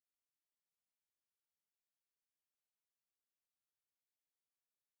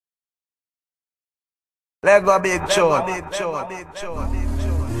Lego big tune.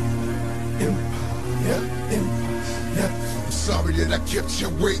 Sorry that I kept you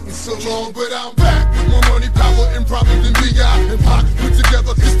waiting so long, but I'm back with more money, power, and probably than B.I. and Pac put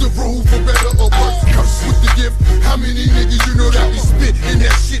together. It's the rule for better or worse. Curse with the gift. How many niggas you know that be spitting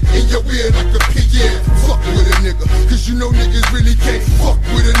that shit in your ear like a pig? Yeah, fuck with a nigga, cause you know niggas really can't fuck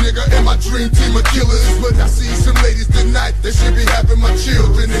with a nigga. And my dream team of killers, but I see some ladies tonight that should be having my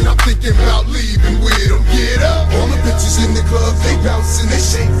children, and I'm thinking about leaving with them. Get up, all the bitches in the club, they bouncing, they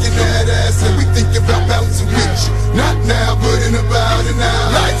shaking that ass, and we thinking about bouncing with you. Not now, but in about an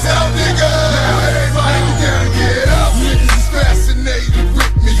hour. Lights out, nigga. Now everybody get down and get up. Niggas is fascinated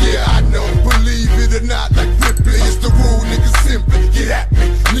with me, yeah, I know. Believe it or not, like Ripley, it's the rule, niggas simply get at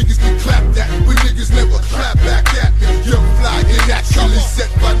me. Niggas can clap that, but niggas never clap back at me. Young fly and naturally set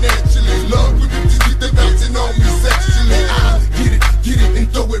financially. Love with bitches, they bouncing on me sexually. I get it, and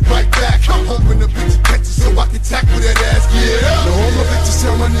throw it right back. I'm hoping the bitch catches so I can tackle that ass, yeah. Now all my bitches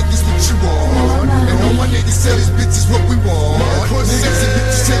tell my niggas what you want, and all my niggas tell these bitches what we want. Niggas and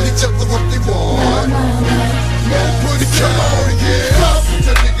bitches tell each other what they want. Put it, come on and get up.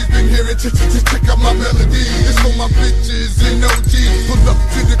 Tell niggas been hearing, check out my melody. It's for my bitches and OGs. Pull up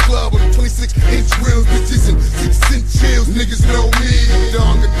to the club with 26-inch wheels, bitches and 6-inch heels. Niggas know me,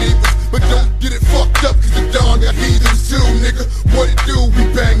 dong and divas, but don't get it fucked up, cause the dong got heathens too, nigga. What it do? We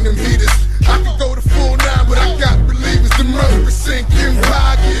bang them heaters. I can go to full 9, but I got believers. The murder sinking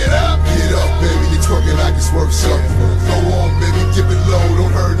high. Get up, baby. You twerking like it's worth something. Go on, baby, give it low,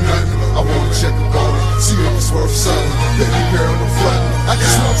 don't hurt nothing. I wanna check up on it, see if it's worth something. Baby girl, no frontin'. I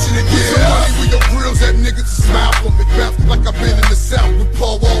just want you to get some money with your grills at niggas to smile for me. Bounce like I've been in the South with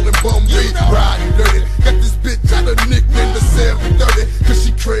Paul Wall and Bum B. Riding dirty. Got this bitch out of nickname the 730, cause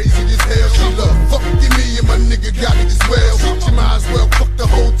she crazy as hell. She love fucking me and my nigga got it as well. She might as well fuck the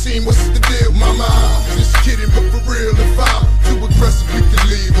whole team. What's the deal, mama? Just kidding, but for real, if I'm too aggressive, we can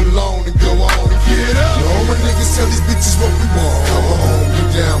leave alone and go on and get up. All my niggas tell these bitches what we want. Come on,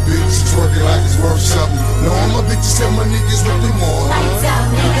 get down, bitch. Twerking like it's worth something. No, all my bitches tell my niggas what they want. Lights out,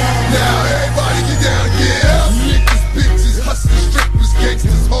 nigga. Now everybody get down and get up. Niggas, bitches, hustlers, strippers,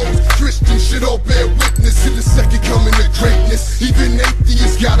 gangsters, hoes, Christians should all bear witness to the second coming of greatness. Even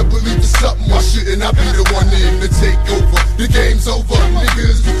atheists gotta believe in something. Why shouldn't I be the one in to take over? The game's over.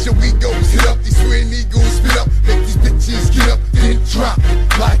 Niggas, get your egos hit up. These twin egos spit up. Make these bitches get up, then drop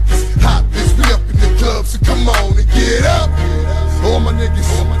like it's hot, bitch. We up in the club, so come on and get up. All my niggas,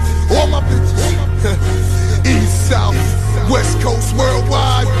 all my bitches, East, South, West Coast,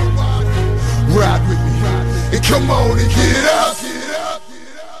 worldwide, ride with me and come on and get up.